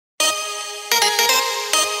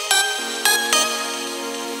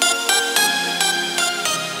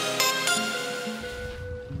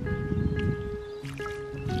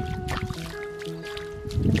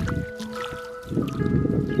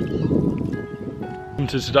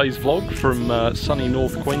Welcome to today's vlog from sunny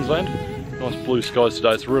North Queensland. Nice blue skies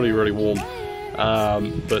today, it's really warm.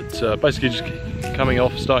 Basically just coming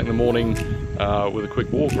off, starting the morning with a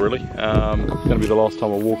quick walk really. It's going to be the last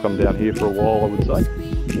time I walk. I'm down here for a while, I would say.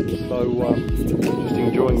 So just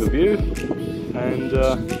enjoying the view and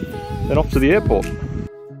then off to the airport.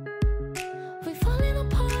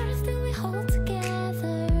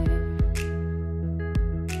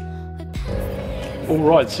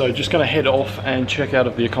 Alright, so just going to head off and check out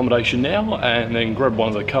of the accommodation now and then grab one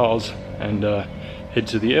of the cars and head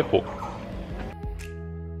to the airport.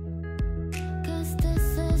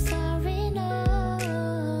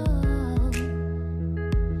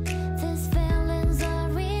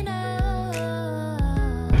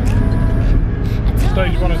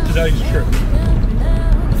 Stage one of today's trip.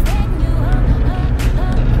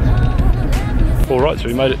 Alright, so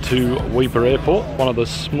we made it to Weipa Airport, one of the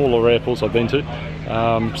smaller airports I've been to.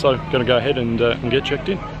 So going to go ahead and get checked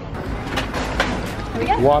in.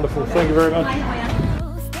 Wonderful, thank you very much.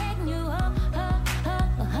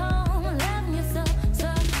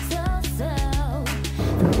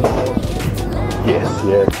 Yes,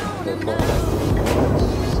 yeah.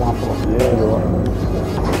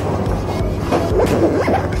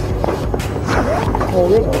 Oh,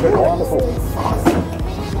 really? Okay, wonderful.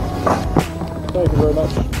 Thank you very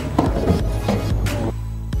much.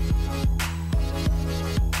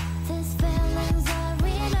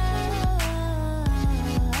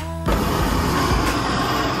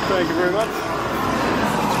 Thank you very much.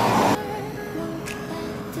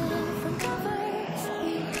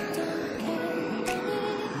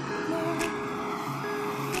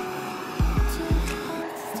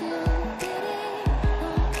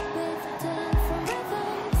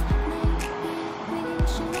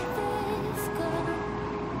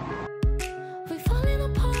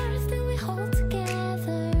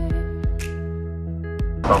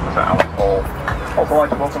 Also like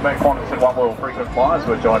to welcome back Qantas and One World frequent flyers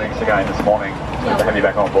who are joining us again this morning to have you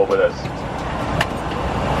back on board with us.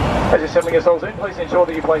 As you're settling yourselves in, please ensure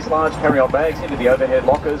that you place large carry-on bags into the overhead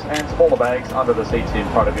lockers and smaller bags under the seats in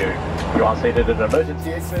front of you. If you are seated at an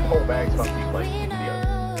emergency exit, all bags must be placed into the overhead.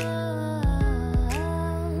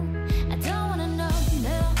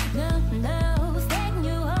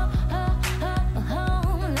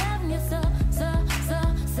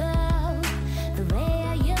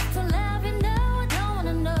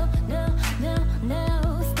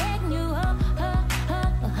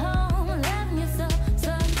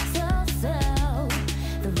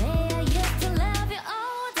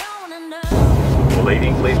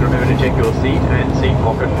 Leaving, please remember to check your seat and seat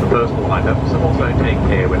pocket for personal items, and also take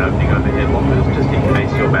care when opening overhead lockers, just in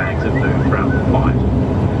case your bags have moved throughout the flight.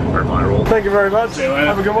 A reminder all. Thank you very much.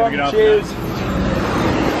 Have a good one. Cheers.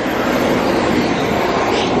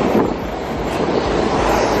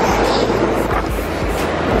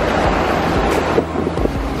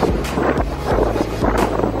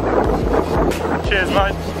 Cheers,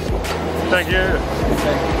 mate. Thank you.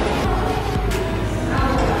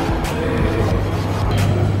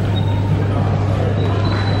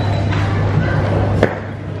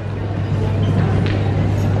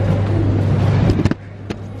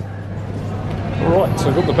 Right, so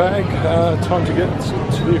I've got the bag, time to get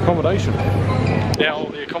to the accommodation. Now,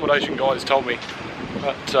 the accommodation guys told me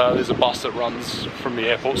that there's a bus that runs from the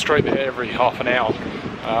airport straight there every half an hour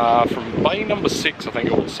from bay number 6, I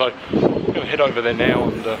think it was. So I'm going to head over there now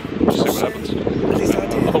and see what happens.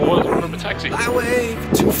 Otherwise, we'll grab a taxi. I wave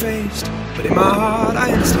two-faced, but in my heart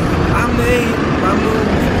I understand. I made my move,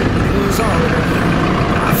 it was all over.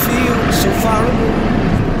 I feel so far removed.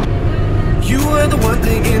 You were the one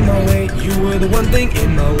thing in my way. You were the one thing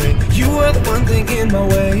in my way. You were the one thing in my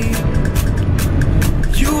way.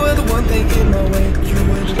 You were the one thing in my way.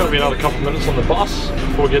 Just going to be another couple of minutes on the bus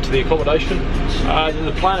before we get to the accommodation.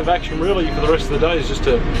 The plan of action really for the rest of the day is just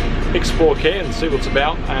to explore Cairns, see what's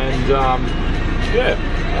about, and yeah,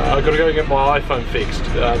 I've got to go get my iPhone fixed.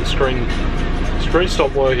 The screen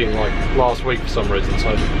stopped working like last week for some reason, so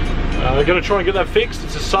I'm going to try and get that fixed.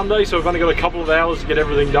 It's a Sunday, so we've only got a couple of hours to get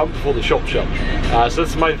everything done before the shop shut. So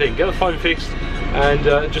that's the main thing, get the phone fixed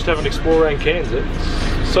and just have an explore around Cairns.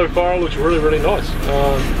 So far it looks really nice.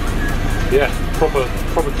 Yeah, proper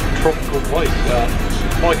tropical place,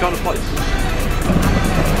 my kind of place.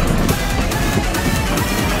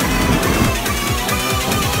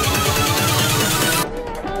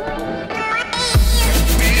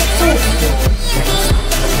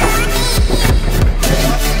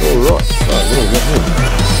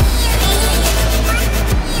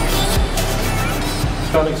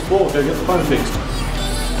 Go and explore, go get the phone fixed.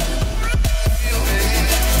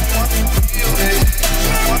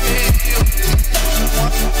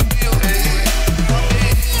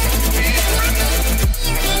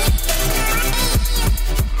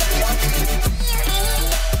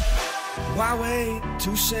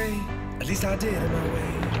 least I did in my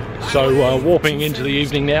way. So warping into the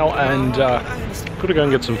evening now, and got to go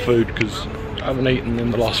and get some food because I haven't eaten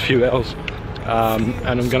in the last few hours.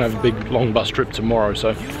 And I'm going to have a big long bus trip tomorrow,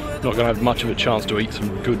 so not going to have much of a chance to eat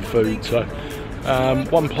some good food. So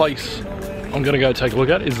one place I'm going to go take a look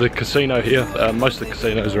at is the casino here. Most of the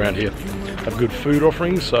casinos around here have good food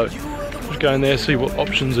offerings, so just go in there, see what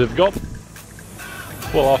options they've got.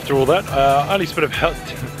 Well, after all that, I only spent about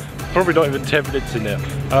probably not even 10 minutes in there.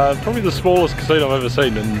 Probably the smallest casino I've ever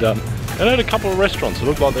seen, and they had a couple of restaurants. It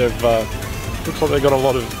looked like they've got a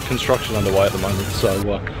lot of construction underway at the moment. So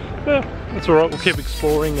yeah, that's all right. We'll keep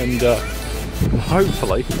exploring, and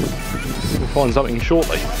hopefully we'll find something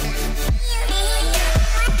shortly.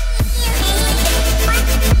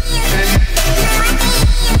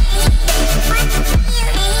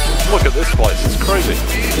 Look at this place, it's crazy.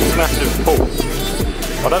 Massive pool.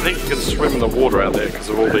 I don't think you can swim in the water out there because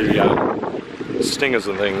of all the stingers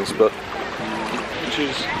and things, but which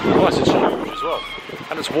is nice. It's huge as well,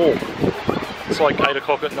 and it's warm. It's like 8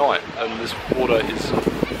 o'clock at night, and this water is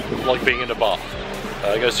like being in a bath.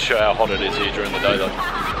 It goes to show how hot it is here during the day, though.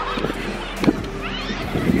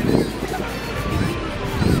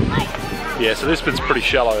 Yeah, so this bit's pretty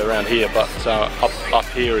shallow around here, but up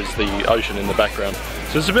here is the ocean in the background.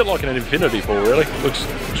 So it's a bit like an infinity pool, really. Looks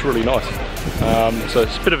really nice. So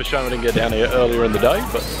it's a bit of a shame I didn't get down here earlier in the day,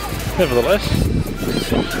 but nevertheless.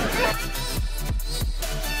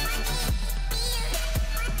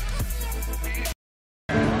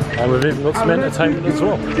 And we've even got some entertainment as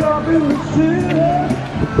well.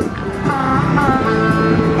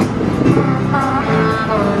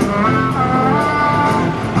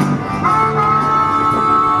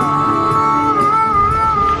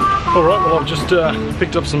 Alright, well I've just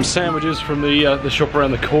picked up some sandwiches from the shop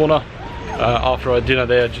around the corner after I had dinner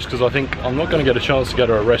there, just because I think I'm not going to get a chance to go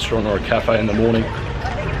to a restaurant or a cafe in the morning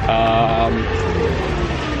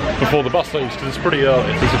before the bus leaves, because it's pretty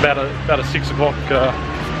early. It's about a 6 o'clock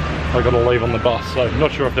I've got to leave on the bus, so I'm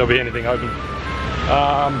not sure if there'll be anything open.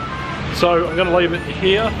 So I'm going to leave it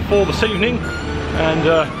here for this evening,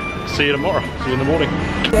 and see you tomorrow. See you in the morning.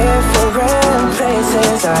 Different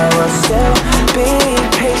places, I will still be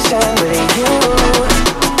patient with you.